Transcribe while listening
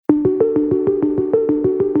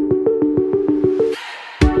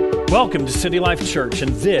Welcome to City Life Church,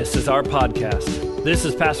 and this is our podcast. This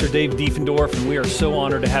is Pastor Dave Diefendorf, and we are so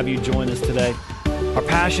honored to have you join us today. Our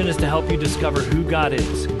passion is to help you discover who God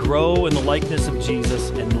is, grow in the likeness of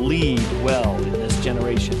Jesus, and lead well in this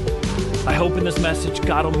generation. I hope in this message,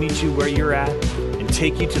 God will meet you where you're at and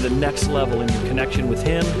take you to the next level in your connection with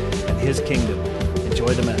Him and His kingdom.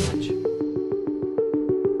 Enjoy the message.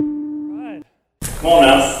 All right. Come on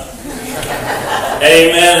now.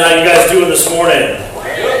 Amen. How you guys doing this morning?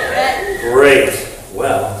 Great.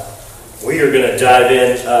 Well, we are going to dive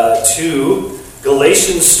in to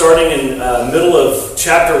Galatians, starting in middle of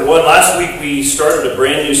chapter 1. Last week we started a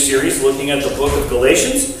brand new series looking at the book of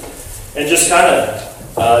Galatians and just kind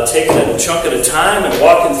of taking it a chunk at a time and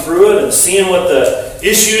walking through it and seeing what the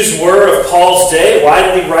issues were of Paul's day. Why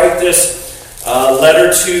did he write this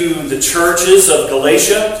letter to the churches of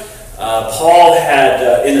Galatia? Paul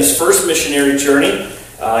had, in his first missionary journey,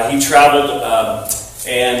 he traveled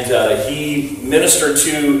and he ministered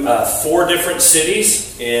to 4 different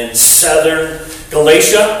cities in southern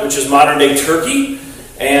Galatia, which is modern-day Turkey.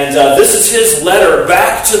 And this is his letter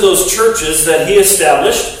back to those churches that he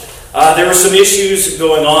established. There were some issues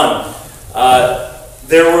going on.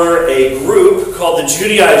 There were a group called the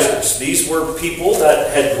Judaizers. These were people that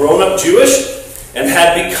had grown up Jewish and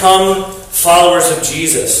had become followers of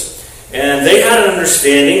Jesus. And they had an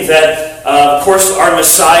understanding that, of course, our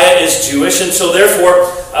Messiah is Jewish, and so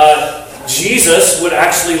therefore Jesus would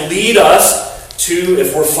actually lead us to,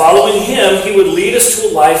 if we're following Him, He would lead us to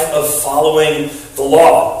a life of following the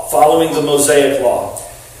law, following the Mosaic law.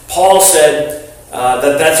 Paul said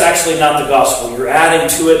that that's actually not the gospel. You're adding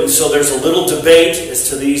to it, and so there's a little debate as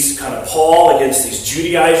to these kind of Paul against these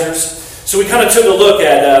Judaizers. So we kind of took a look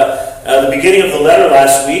at the beginning of the letter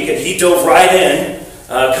last week, and he dove right in.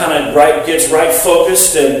 Gets right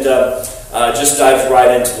focused and just dives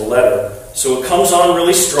right into the letter. So it comes on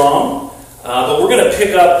really strong. But we're going to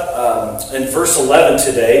pick up in verse 11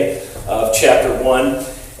 today of chapter 1.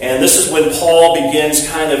 And this is when Paul begins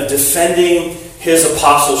kind of defending his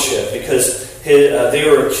apostleship because they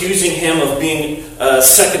were accusing him of being a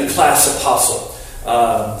second-class apostle.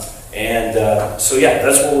 So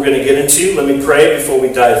that's what we're going to get into. Let me pray before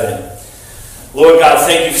we dive in. Lord God,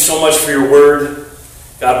 thank you so much for your word.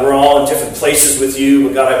 God, we're all in different places with you,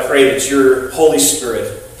 but God, I pray that your Holy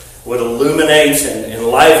Spirit would illuminate and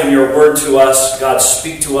enliven your word to us. God,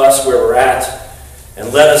 speak to us where we're at,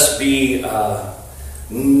 and let us be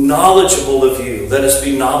knowledgeable of you. Let us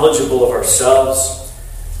be knowledgeable of ourselves,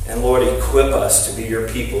 and Lord, equip us to be your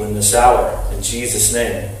people in this hour. In Jesus'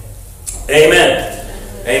 name, amen.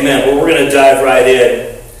 Amen. Well, we're going to dive right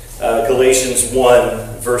in. Galatians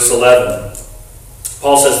 1, verse 11.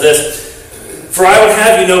 Paul says this, "For I would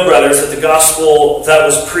have you know, brothers, that the gospel that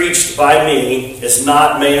was preached by me is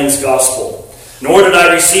not man's gospel. Nor did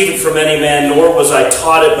I receive it from any man, nor was I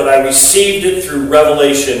taught it, but I received it through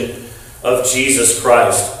revelation of Jesus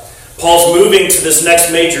Christ." Paul's moving to this next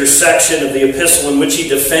major section of the epistle in which he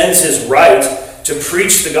defends his right to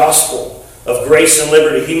preach the gospel of grace and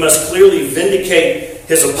liberty. He must clearly vindicate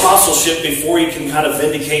his apostleship before he can kind of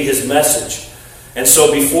vindicate his message. And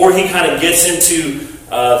so before he kind of gets into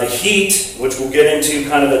the heat, which we'll get into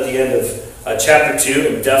kind of at the end of chapter 2,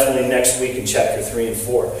 and definitely next week in chapter 3 and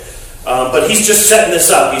 4. But he's just setting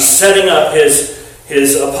this up. He's setting up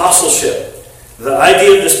his apostleship. The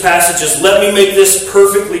idea of this passage is, let me make this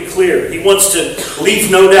perfectly clear. He wants to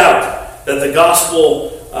leave no doubt that the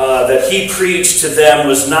gospel that he preached to them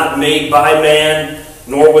was not made by man,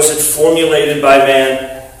 nor was it formulated by man.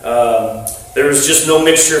 There was just no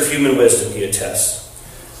mixture of human wisdom, he attests.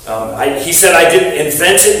 He said, I didn't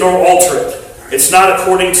invent it nor alter it. It's not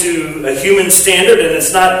according to a human standard, and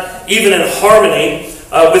it's not even in harmony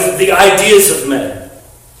with the ideas of men.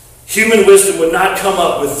 Human wisdom would not come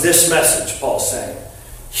up with this message, Paul's saying.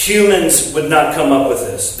 Humans would not come up with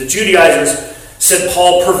this. The Judaizers said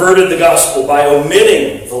Paul perverted the gospel by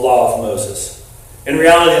omitting the law of Moses. In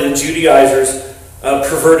reality, the Judaizers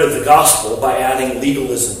perverted the gospel by adding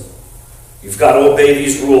legalism. You've got to obey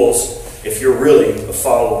these rules if you're really a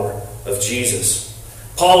follower of Jesus.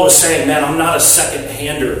 Paul was saying, man, I'm not a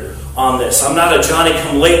second-hander on this. I'm not a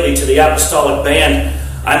Johnny-come-lately to the apostolic band.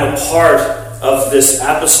 I'm a part of this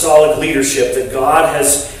apostolic leadership that God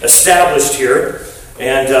has established here.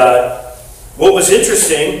 And what was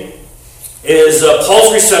interesting is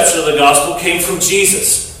Paul's reception of the gospel came from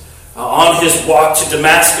Jesus. On his walk to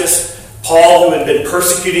Damascus, Paul, who had been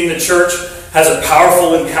persecuting the church, has a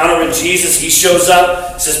powerful encounter with Jesus. He shows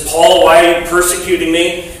up, says, Paul, why are you persecuting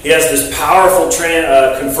me? He has this powerful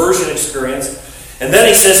conversion experience. And then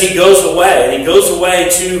he says he goes away, and he goes away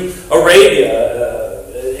to Arabia.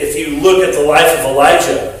 If you look at the life of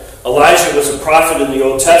Elijah, Elijah was a prophet in the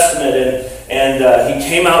Old Testament, and he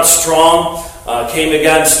came out strong, came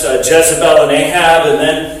against Jezebel and Ahab, and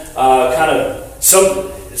then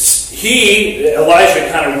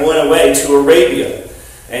Elijah kind of went away to Arabia.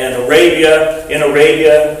 And in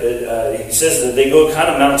Arabia, he says that they go kind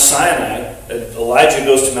of Mount Sinai. Elijah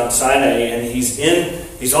goes to Mount Sinai, and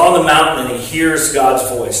he's on the mountain, and he hears God's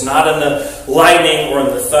voice. Not in the lightning or in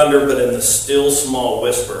the thunder, but in the still small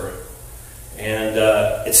whisper. And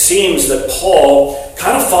it seems that Paul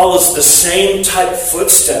kind of follows the same type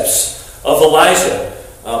footsteps of Elijah.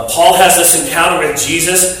 Paul has this encounter with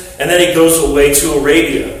Jesus, and then he goes away to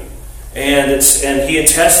Arabia. And he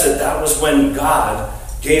attests that was when God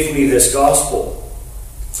gave me this gospel.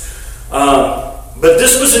 But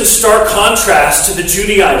this was in stark contrast to the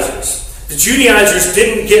Judaizers. The Judaizers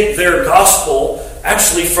didn't get their gospel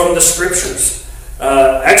actually from the Scriptures.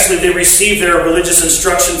 Actually, they received their religious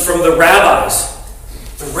instruction from the rabbis.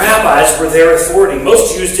 The rabbis were their authority.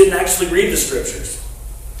 Most Jews didn't actually read the Scriptures.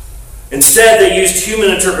 Instead, they used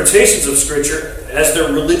human interpretations of Scripture as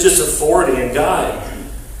their religious authority and guide.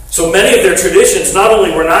 So many of their traditions not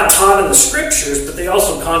only were not taught in the Scriptures, but they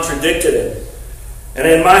also contradicted it. And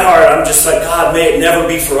in my heart, I'm just like, God, may it never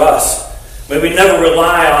be for us. May we never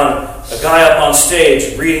rely on a guy up on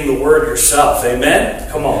stage reading the Word yourself. Amen?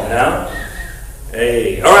 Come on now.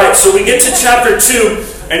 Hey. All right, so we get to chapter 2,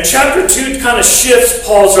 and chapter 2 kind of shifts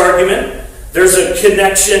Paul's argument. There's a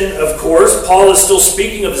connection, of course. Paul is still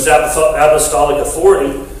speaking of his apostolic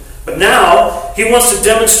authority, but now he wants to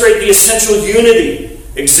demonstrate the essential unity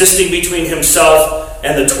existing between himself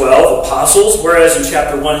and the 12 apostles, whereas in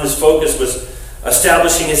chapter 1 his focus was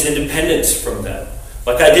establishing his independence from them.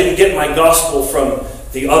 Like, I didn't get my gospel from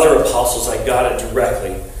the other apostles, I got it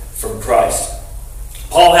directly from Christ.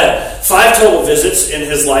 Paul had 5 total visits in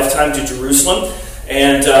his lifetime to Jerusalem,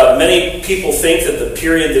 and many people think that the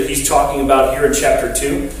period that he's talking about here in chapter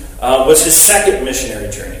 2 was his second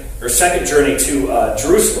missionary journey, or second journey to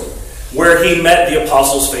Jerusalem, where he met the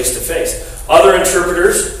apostles face to face. Other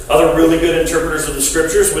really good interpreters of the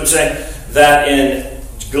Scriptures would say that in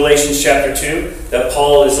Galatians chapter 2, that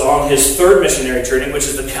Paul is on his third missionary journey, which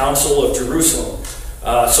is the Council of Jerusalem.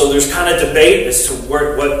 So there's kind of debate as to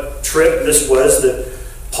what trip this was that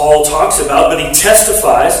Paul talks about, but he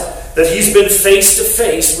testifies that he's been face to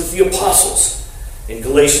face with the apostles. In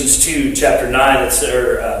Galatians 2, chapter 9,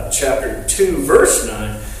 chapter 2, verse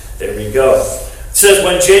 9, there we go. It says,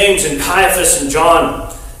 when James and Caiaphas and John,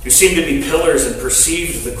 who seemed to be pillars, and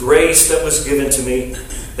perceived the grace that was given to me,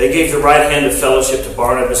 they gave the right hand of fellowship to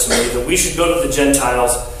Barnabas and me, that we should go to the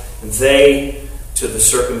Gentiles, and they to the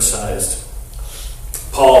circumcised.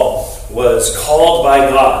 Paul was called by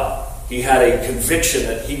God. He had a conviction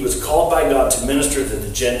that he was called by God to minister to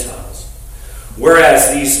the Gentiles.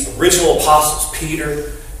 Whereas these original apostles,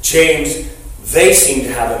 Peter, James, they seemed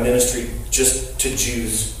to have a ministry just to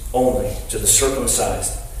Jews only, to the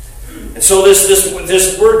circumcised. And so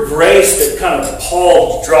this word grace that kind of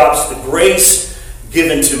Paul drops, the grace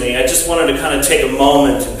given to me, I just wanted to kind of take a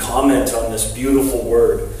moment and comment on this beautiful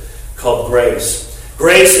word called grace.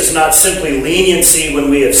 Grace is not simply leniency when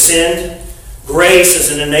we have sinned. Grace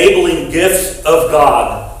is an enabling gift of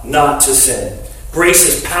God not to sin. Grace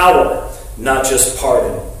is power, not just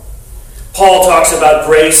pardon. Paul talks about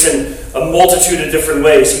grace in a multitude of different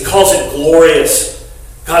ways. He calls it glorious.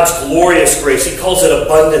 God's glorious grace. He calls it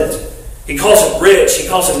abundant. He calls it rich. He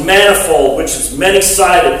calls it manifold, which is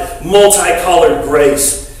many-sided, multicolored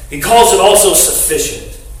grace. He calls it also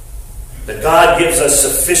sufficient. That God gives us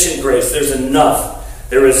sufficient grace. There's enough.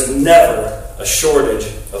 There is never a shortage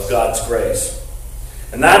of God's grace.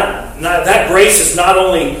 And that grace is not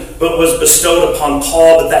only but was bestowed upon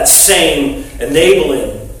Paul, but that same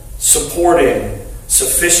enabling, supporting,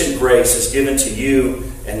 sufficient grace is given to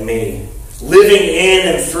you and me. Living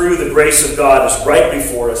in and through the grace of God is right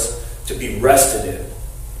before us to be rested in.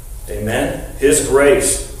 Amen? His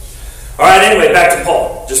grace. All right, anyway, back to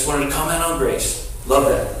Paul. Just wanted to comment on grace. Love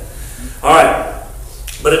that. All right.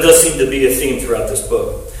 But it does seem to be a theme throughout this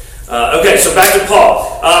book. Okay, so back to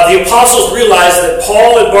Paul. The apostles realized that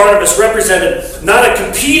Paul and Barnabas represented not a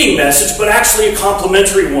competing message, but actually a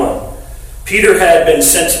complementary one. Peter had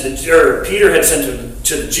sent to the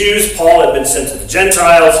Jews. Paul had been sent to the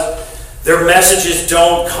Gentiles. Their messages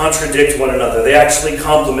don't contradict one another. They actually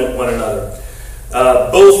complement one another.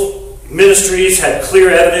 Both ministries had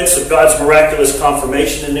clear evidence of God's miraculous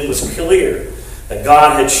confirmation, and it was clear that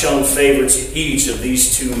God had shown favor to each of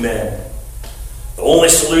these two men. The only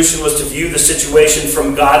solution was to view the situation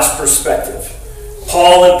from God's perspective.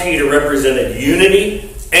 Paul and Peter represented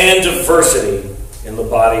unity and diversity in the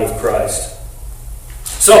body of Christ.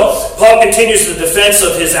 So, Paul continues the defense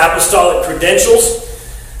of his apostolic credentials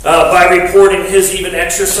by reporting his even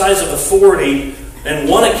exercise of authority, and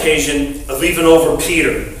one occasion of even over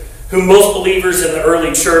Peter, whom most believers in the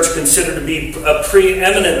early church considered to be a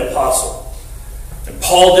preeminent apostle. And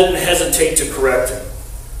Paul didn't hesitate to correct him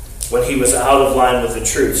when he was out of line with the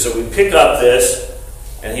truth. So we pick up this,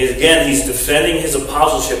 and he's defending his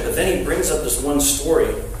apostleship, but then he brings up this one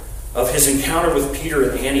story of his encounter with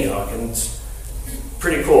Peter in Antioch, and it's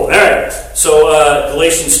pretty cool. All right, so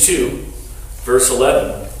Galatians 2, verse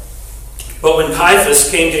 11. But when Caiaphas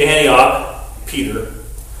came to Antioch, Peter,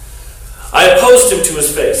 I opposed him to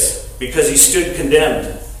his face, because he stood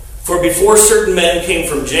condemned. For before certain men came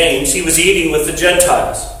from James, he was eating with the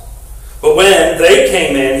Gentiles. But when they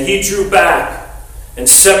came in, he drew back and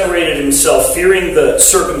separated himself, fearing the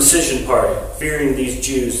circumcision party, fearing these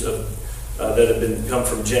Jews that had come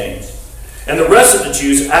from James. And the rest of the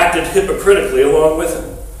Jews acted hypocritically along with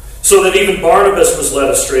him, so that even Barnabas was led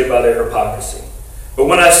astray by their hypocrisy. But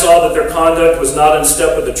when I saw that their conduct was not in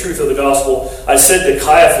step with the truth of the gospel, I said to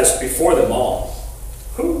Caiaphas before them all,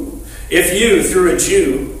 if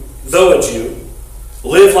you, though a Jew,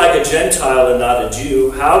 live like a Gentile and not a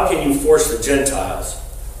Jew, how can you force the Gentiles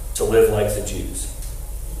to live like the Jews?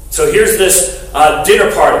 So here's this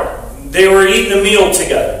dinner party. They were eating a meal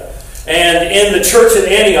together. And in the church at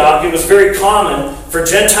Antioch, it was very common for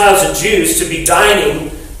Gentiles and Jews to be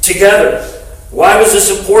dining together. Why was this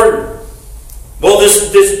important? Well,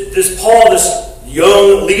 this Paul, this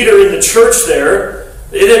young leader in the church there,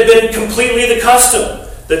 it had been completely the custom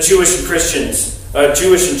that Jewish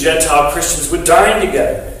and Gentile Christians would dine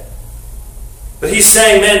together. But he's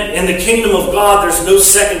saying, man, in the kingdom of God, there's no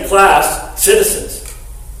second-class citizens.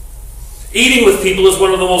 Eating with people is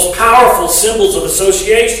one of the most powerful symbols of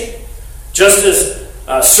association. Just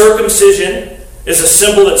as circumcision is a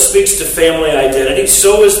symbol that speaks to family identity,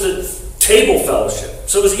 so is the table fellowship.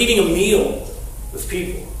 So is eating a meal with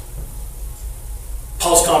people.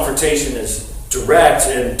 Paul's confrontation is direct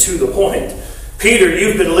and to the point. Peter,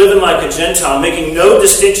 you've been living like a Gentile, making no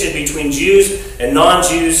distinction between Jews and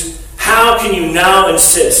non-Jews. How can you now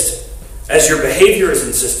insist, as your behavior is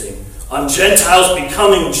insisting, on Gentiles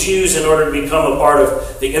becoming Jews in order to become a part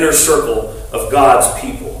of the inner circle of God's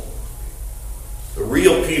people? The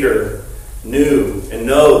real Peter knew and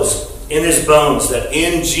knows in his bones that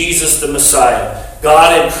in Jesus the Messiah,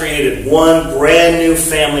 God had created one brand new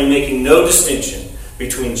family, making no distinction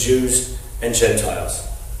between Jews and Gentiles.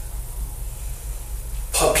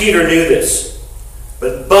 Peter knew this,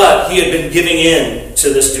 but he had been giving in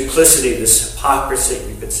to this duplicity, this hypocrisy,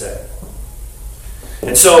 you could say.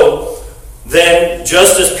 And so, then,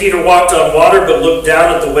 just as Peter walked on water but looked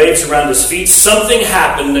down at the waves around his feet, something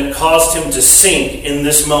happened that caused him to sink in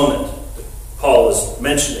this moment that Paul is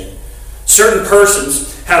mentioning. Certain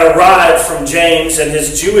persons had arrived from James, and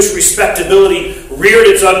his Jewish respectability reared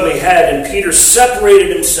its ugly head, and Peter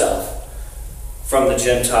separated himself from the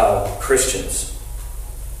Gentile Christians.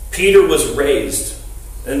 Peter was raised.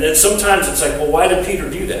 And sometimes it's like, well, why did Peter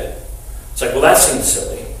do that? It's like, well, that seems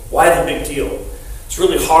silly. Why the big deal? It's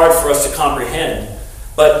really hard for us to comprehend.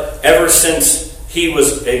 But ever since he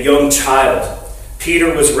was a young child,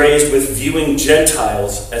 Peter was raised with viewing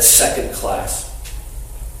Gentiles as second class.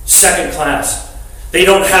 Second class. They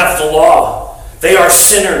don't have the law. They are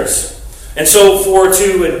sinners. And so for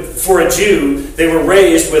a Jew, they were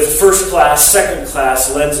raised with first class, second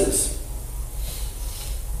class lenses.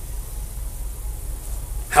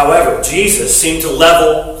 However, Jesus seemed to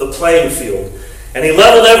level the playing field. And he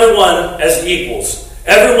leveled everyone as equals.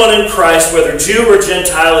 Everyone in Christ, whether Jew or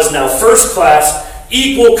Gentile, is now first class,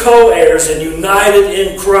 equal co-heirs, and united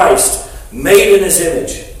in Christ, made in his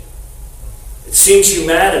image. It seems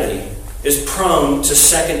humanity is prone to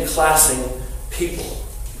second-classing people.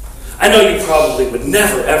 I know you probably would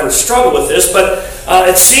never, ever struggle with this, but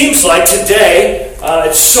it seems like today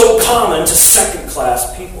it's so common to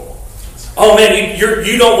second-class people. Oh man,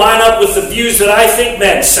 you don't line up with the views that I think,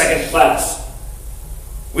 man, second class.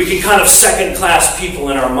 We can kind of second class people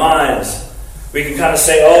in our minds. We can kind of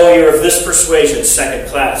say, oh, you're of this persuasion, second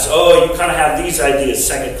class. Oh, you kind of have these ideas,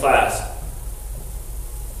 second class.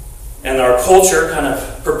 And our culture kind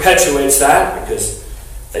of perpetuates that because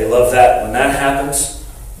they love that when that happens.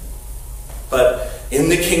 But in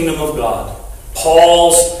the kingdom of God,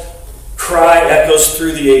 Paul's cry echoes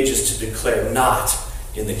through the ages to declare not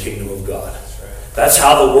in the kingdom of God. That's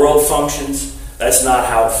how the world functions. That's not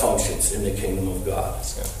how it functions in the kingdom of God.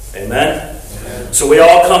 Amen? Amen? So we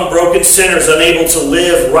all come broken sinners, unable to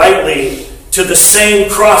live rightly to the same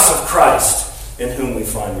cross of Christ in whom we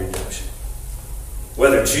find redemption,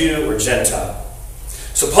 whether Jew or Gentile.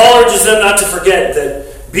 So Paul urges them not to forget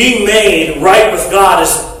that being made right with God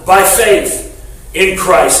is by faith in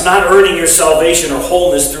Christ, not earning your salvation or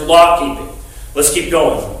wholeness through law keeping. Let's keep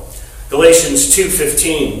going. Galatians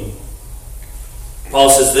 2:15. Paul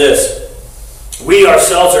says this: "We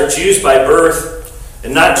ourselves are Jews by birth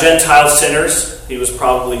and not Gentile sinners." He was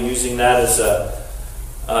probably using that as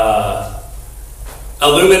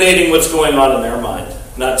illuminating what's going on in their mind.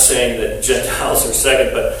 Not saying that Gentiles are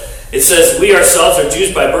second, but it says, "We ourselves are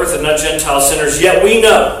Jews by birth and not Gentile sinners, yet we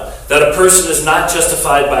know that a person is not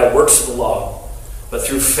justified by works of the law, but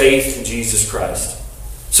through faith in Jesus Christ.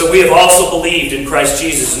 So we have also believed in Christ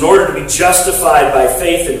Jesus in order to be justified by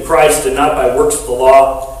faith in Christ and not by works of the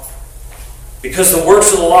law. Because the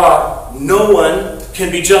works of the law, no one can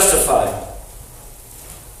be justified.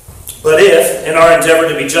 But if, in our endeavor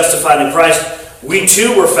to be justified in Christ, we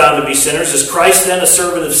too were found to be sinners, is Christ then a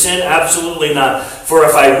servant of sin? Absolutely not. For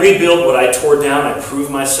if I rebuild what I tore down, I prove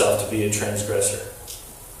myself to be a transgressor."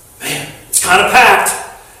 Man, it's kind of packed.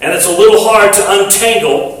 And it's a little hard to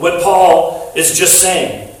untangle what Paul is just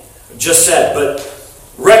said. But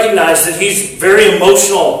recognize that he's very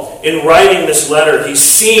emotional in writing this letter. He's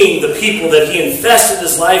seeing the people that he invested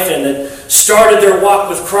his life in, that started their walk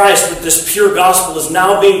with Christ with this pure gospel, is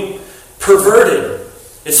now being perverted.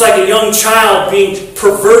 It's like a young child being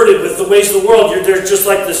perverted with the ways of the world. There's just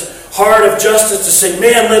like this heart of justice to say,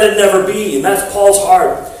 man, let it never be. And that's Paul's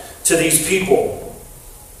heart to these people.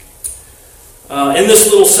 In this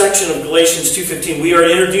little section of Galatians 2:15, we are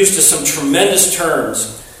introduced to some tremendous terms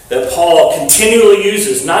that Paul continually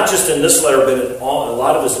uses, not just in this letter, but in a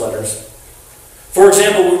lot of his letters. For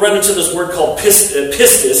example, we run into this word called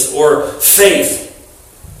pistis, or faith,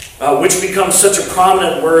 which becomes such a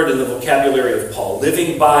prominent word in the vocabulary of Paul,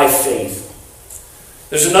 living by faith.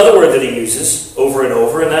 There's another word that he uses over and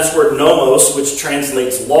over, and that's the word nomos, which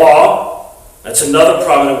translates law. That's another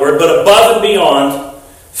prominent word. But above and beyond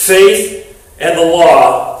faith and the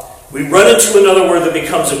law, we run into another word that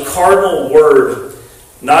becomes a cardinal word,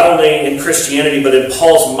 not only in Christianity, but in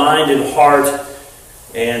Paul's mind and heart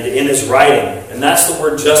and in his writing. And that's the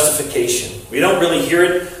word justification. We don't really hear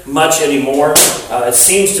it much anymore. It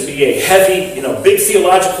seems to be a heavy, big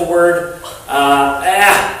theological word.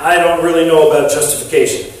 I don't really know about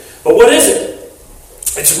justification. But what is it?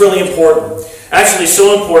 It's really important. Actually,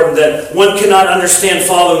 so important that one cannot understand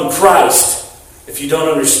following Christ if you don't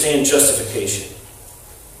understand justification.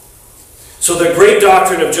 So the great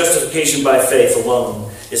doctrine of justification by faith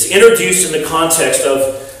alone is introduced in the context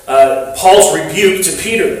of Paul's rebuke to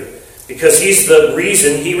Peter, because he's the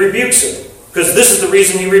reason he rebukes him. Because this is the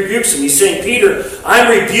reason he rebukes him. He's saying, Peter, I'm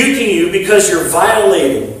rebuking you because you're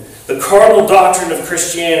violating the cardinal doctrine of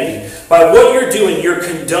Christianity. By what you're doing, you're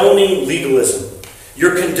condoning legalism.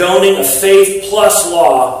 You're condoning a faith plus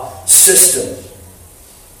law system.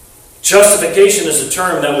 Justification is a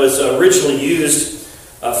term that was originally used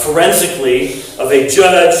forensically of a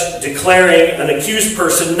judge declaring an accused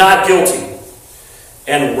person not guilty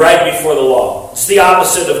and right before the law. It's the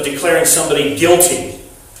opposite of declaring somebody guilty.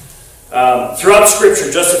 Throughout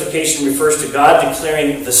Scripture, justification refers to God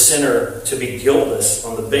declaring the sinner to be guiltless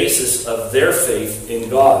on the basis of their faith in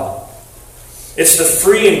God. It's the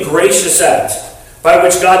free and gracious act by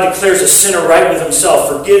which God declares a sinner right with himself,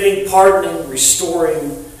 forgiving, pardoning,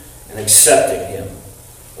 restoring, and accepting him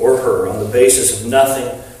or her on the basis of nothing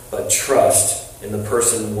but trust in the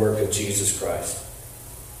person and work of Jesus Christ.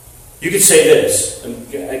 You could say this,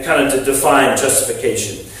 and kind of to define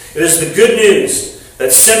justification. It is the good news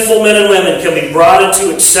that sinful men and women can be brought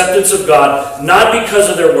into acceptance of God, not because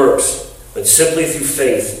of their works, but simply through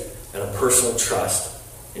faith and a personal trust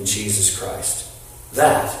in Jesus Christ.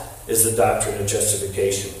 That is the doctrine of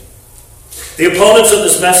justification. The opponents of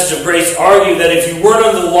this message of grace argue that if you weren't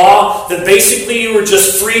under the law, then basically you were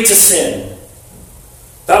just free to sin.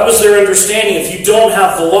 That was their understanding. If you don't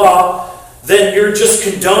have the law, then you're just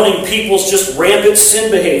condoning people's just rampant sin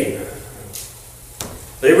behavior.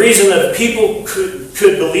 They reason that if people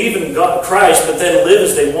could believe in God, Christ, but then live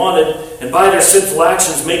as they wanted, and by their sinful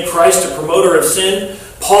actions make Christ a promoter of sin,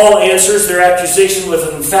 Paul answers their accusation with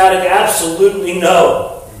an emphatic absolutely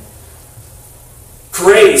no.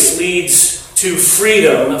 Grace leads to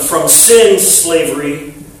freedom from sin's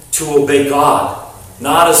slavery to obey God,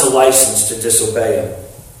 not as a license to disobey Him.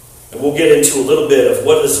 And we'll get into a little bit of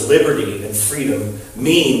what does liberty and freedom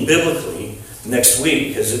mean biblically next week,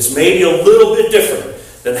 because it's maybe a little bit different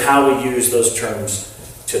than how we use those terms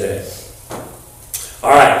today.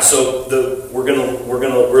 All right, so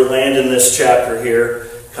we're landing this chapter here,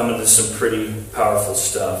 coming to some pretty powerful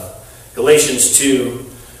stuff. Galatians 2,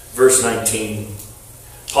 verse 19.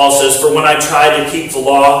 Paul says, "For when I tried to keep the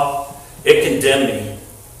law, it condemned me.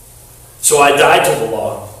 So I died to the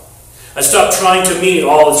law. I stopped trying to meet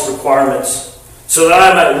all its requirements so that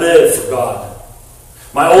I might live for God.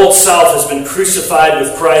 My old self has been crucified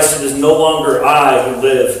with Christ. It is no longer I who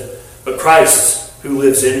live, but Christ who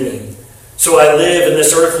lives in me. So I live in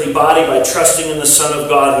this earthly body by trusting in the Son of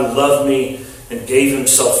God who loved me and gave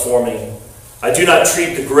himself for me. I do not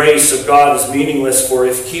treat the grace of God as meaningless, for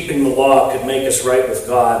if keeping the law could make us right with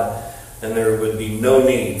God, then there would be no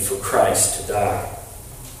need for Christ to die.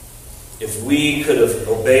 If we could have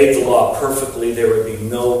obeyed the law perfectly, there would be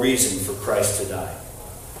no reason for Christ to die.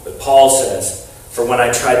 But Paul says, "For when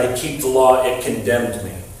I tried to keep the law, it condemned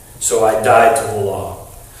me. So I died to the law."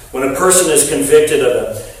 When a person is convicted of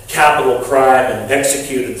a capital crime and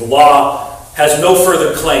executed, the law has no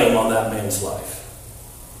further claim on that man's life.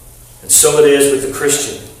 And so it is with the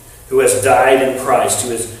Christian who has died in Christ,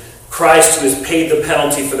 who has paid the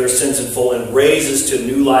penalty for their sins in full and raises to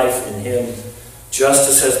new life in him.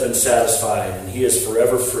 Justice has been satisfied, and he is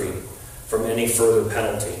forever free from any further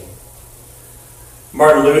penalty.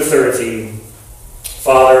 Martin Luther, the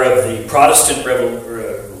father of the Protestant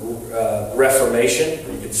Reformation,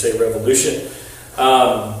 or you could say revolution,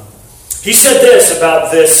 he said this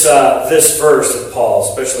about this verse of Paul,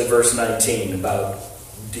 especially verse 19, about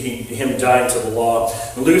him dying to the law.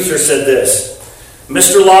 Luther said this,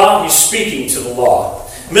 "Mr. Law," he's speaking to the law,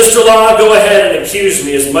 "Mr. Law, go ahead and accuse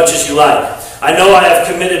me as much as you like. I know I have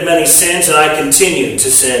committed many sins and I continue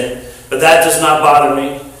to sin, but that does not bother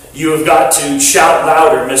me. You have got to shout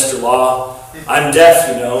louder, Mr. Law. I'm deaf,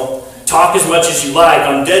 you know. Talk as much as you like.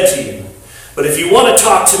 I'm dead to you. But if you want to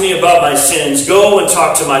talk to me about my sins, go and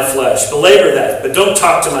talk to my flesh. Belabor that, but don't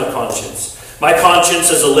talk to my conscience. My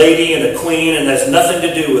conscience is a lady and a queen and has nothing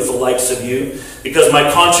to do with the likes of you, because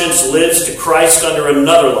my conscience lives to Christ under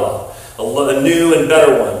another law, a new and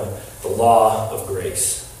better one, the law of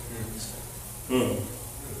grace."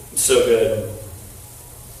 It's so good.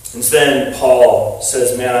 And then Paul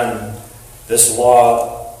says, man, this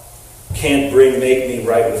law can't make me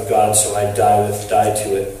right with God, so I die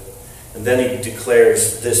to it. And then he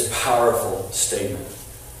declares this powerful statement.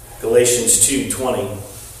 Galatians 2:20.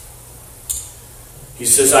 He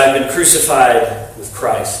says, "I've been crucified with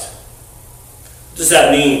Christ." What does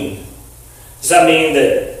that mean? Does that mean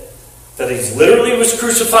that he literally was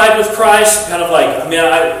crucified with Christ? Kind of like,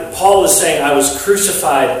 Paul is saying, I was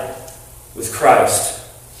crucified with Christ.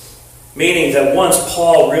 Meaning that once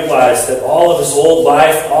Paul realized that all of his old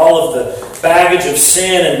life, all of the baggage of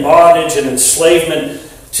sin and bondage and enslavement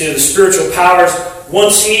to the spiritual powers,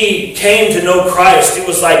 once he came to know Christ, it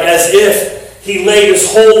was like as if he laid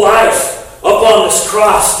his whole life up on this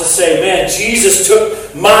cross to say, man, Jesus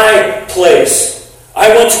took my place.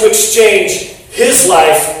 I want to exchange his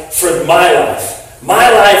life for my life. My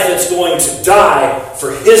life that's going to die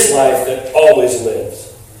for his life that always lives.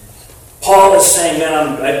 Paul is saying,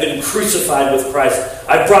 man, I've been crucified with Christ.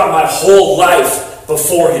 I brought my whole life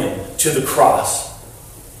before him to the cross.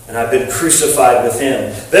 And I've been crucified with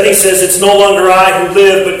him. Then he says, it's no longer I who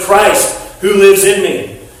live, but Christ who lives in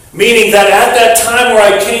me. Meaning that at that time where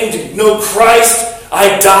I came to know Christ,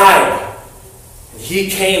 I died. And he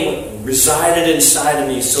came and resided inside of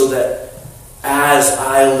me so that as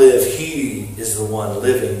I live, he is the one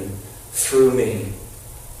living through me.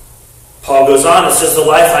 Paul goes on and says, the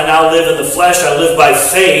life I now live in the flesh, I live by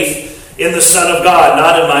faith in the Son of God,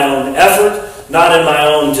 not in my own effort, not in my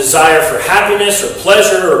own desire for happiness or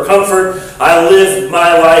pleasure or comfort. I live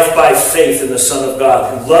my life by faith in the Son of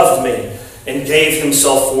God who loved me and gave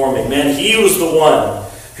himself for me. Man, he was the one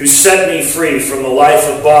who set me free from the life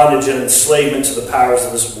of bondage and enslavement to the powers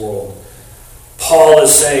of this world. Paul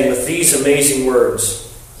is saying with these amazing words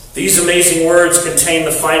contain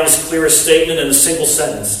the finest, clearest statement in a single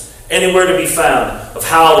sentence, anywhere to be found, of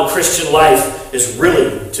how the Christian life is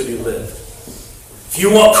really to be lived. If you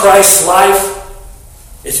want Christ's life,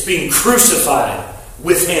 it's being crucified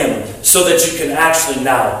with him so that you can actually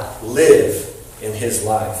now live in his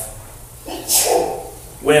life.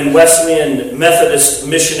 When Wesleyan Methodist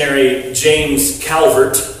missionary James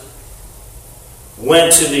Calvert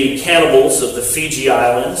went to the cannibals of the Fiji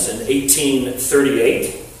Islands in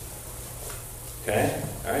 1838. Okay,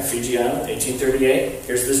 all right, Fiji Island, 1838.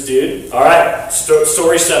 Here's this dude. All right,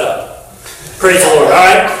 story set up. Praise the Lord. All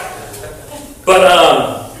right, but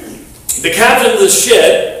the captain of the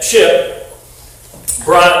ship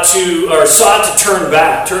sought to turn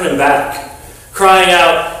him back, crying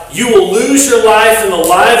out, "You will lose your life and the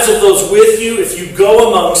lives of those with you if you go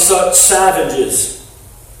among such savages."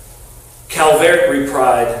 Calvert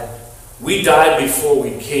replied, "We died before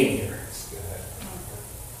we came here."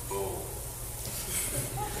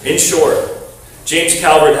 In short, James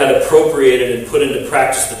Calvert had appropriated and put into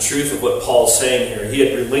practice the truth of what Paul's saying here. He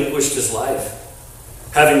had relinquished his life,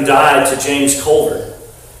 having died to James Culver,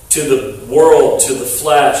 to the world, to the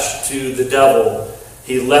flesh, to the devil.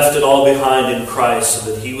 He left it all behind in Christ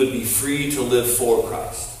so that he would be free to live for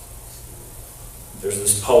Christ. There's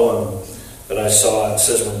this poem that I saw. It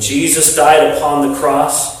says, when Jesus died upon the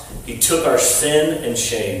cross, he took our sin and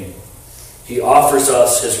shame. He offers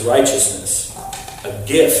us his righteousness, a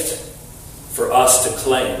gift for us to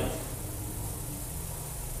claim.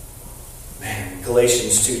 Man,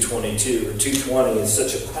 Galatians 2:22 or 2:20 is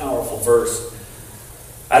such a powerful verse.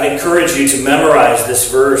 I'd encourage you to memorize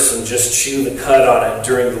this verse and just chew the cud on it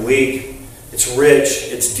during the week. It's rich,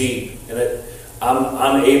 it's deep, and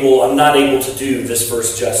I'm not able to do this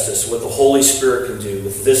verse justice. What the Holy Spirit can do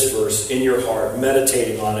with this verse in your heart,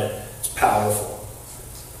 meditating on it, it's powerful.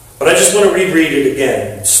 But I just want to reread it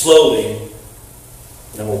again, slowly, and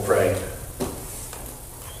then we'll pray.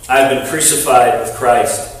 I have been crucified with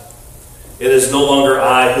Christ. It is no longer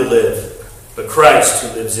I who live, but Christ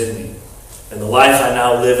who lives in me. And the life I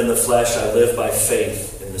now live in the flesh, I live by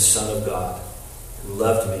faith in the Son of God, who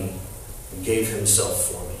loved me and gave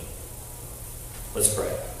himself for me. Let's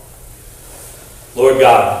pray. Lord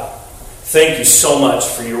God, thank you so much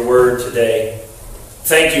for your word today.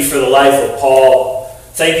 Thank you for the life of Paul.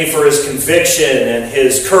 Thank you for his conviction and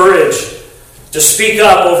his courage to speak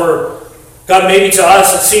up over, God, maybe to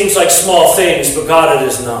us it seems like small things, but God, it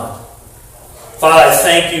is not. Father, I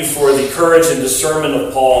thank you for the courage and discernment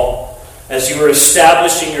of Paul as you were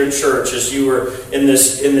establishing your church, as you were in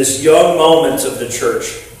this young moment of the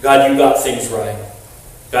church. God, you got things right.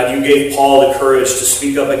 God, you gave Paul the courage to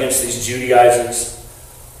speak up against these Judaizers.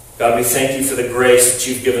 God, we thank you for the grace that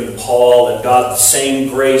you've given to Paul, and God, the same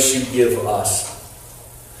grace you give us.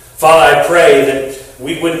 Father, I pray that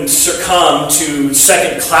we wouldn't succumb to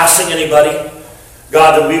second-classing anybody.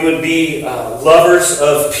 God, that we would be lovers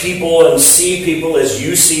of people and see people as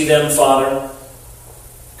you see them, Father.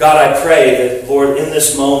 God, I pray that, Lord, in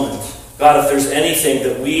this moment, God, if there's anything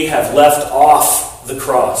that we have left off the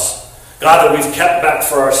cross, God, that we've kept back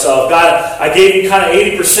for ourselves. God, I gave you kind of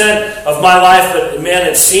 80% of my life, but man,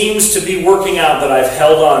 it seems to be working out that I've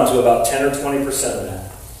held on to about 10 or 20% of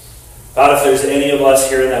that. God, if there's any of us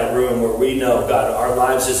here in that room where we know, God, our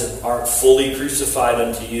lives aren't fully crucified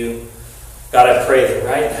unto you, God, I pray that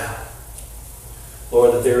right now,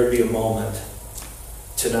 Lord, that there would be a moment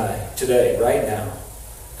today, right now,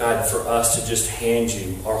 God, for us to just hand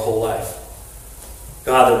you our whole life.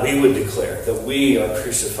 God, that we would declare that we are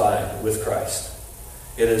crucified with Christ.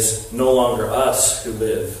 It is no longer us who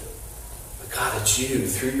live, but God, it's you,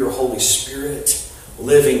 through your Holy Spirit,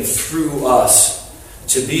 living through us,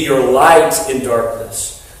 to be your light in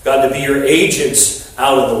darkness. God, to be your agents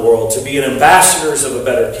out in the world, to be an ambassadors of a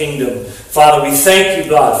better kingdom. Father, we thank you,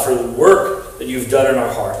 God, for the work that you've done in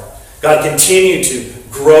our heart. God, continue to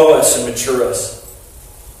grow us and mature us.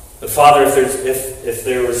 But Father, if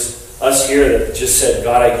there was us here that just said,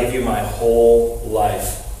 God, I give you my whole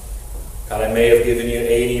life. God, I may have given you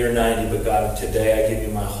 80 or 90, but God, today I give you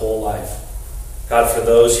my whole life. God, for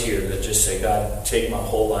those here that just say, God, take my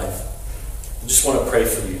whole life, I just want to pray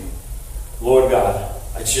for you. Lord God,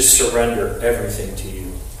 I just surrender everything to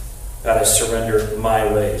you. God, I surrender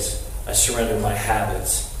my ways. I surrender my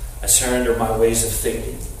habits. I surrender my ways of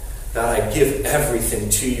thinking. God, I give everything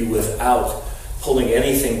to you without pulling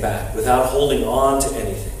anything back, without holding on to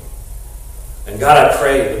anything. And God, I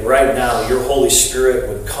pray that right now your Holy Spirit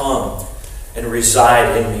would come and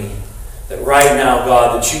reside in me. That right now,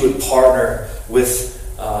 God, that you would partner with,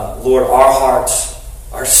 Lord, our hearts,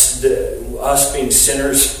 us being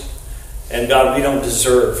sinners. And God, we don't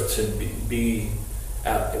deserve to be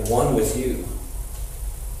at one with you.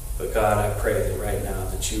 But God, I pray that right now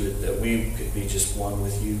that we could be just one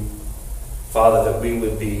with you. Father, that we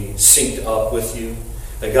would be synced up with you.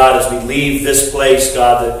 That God, as we leave this place,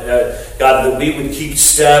 God, that we would keep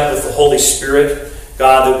step with the Holy Spirit.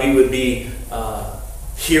 God, that we would be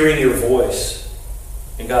hearing your voice.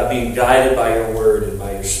 And God, being guided by your word and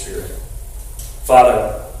by your Spirit.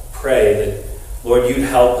 Father, pray that, Lord, you'd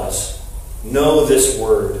help us know this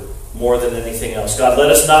word more than anything else. God,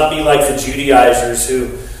 let us not be like the Judaizers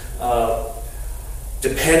who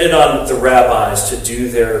depended on the rabbis to do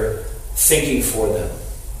their thinking for them.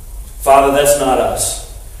 Father, that's not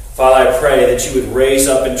us. Father, I pray that you would raise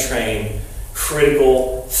up and train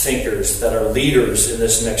critical thinkers that are leaders in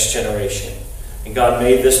this next generation. And God,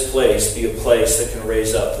 may this place be a place that can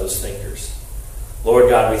raise up those thinkers. Lord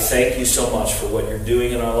God, we thank you so much for what you're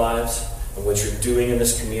doing in our lives and what you're doing in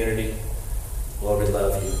this community. Lord, we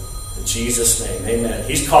love you. In Jesus' name, amen.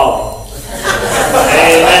 He's calling.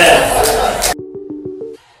 Amen.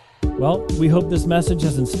 Well, we hope this message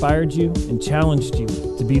has inspired you and challenged you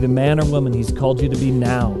to be the man or woman He's called you to be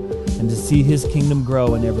now and to see His kingdom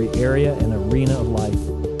grow in every area and arena of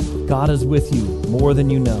life. God is with you more than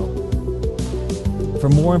you know. For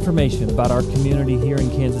more information about our community here in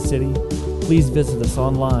Kansas City, please visit us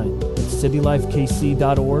online at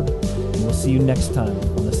citylifekc.org, and we'll see you next time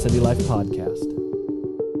on the City Life Podcast.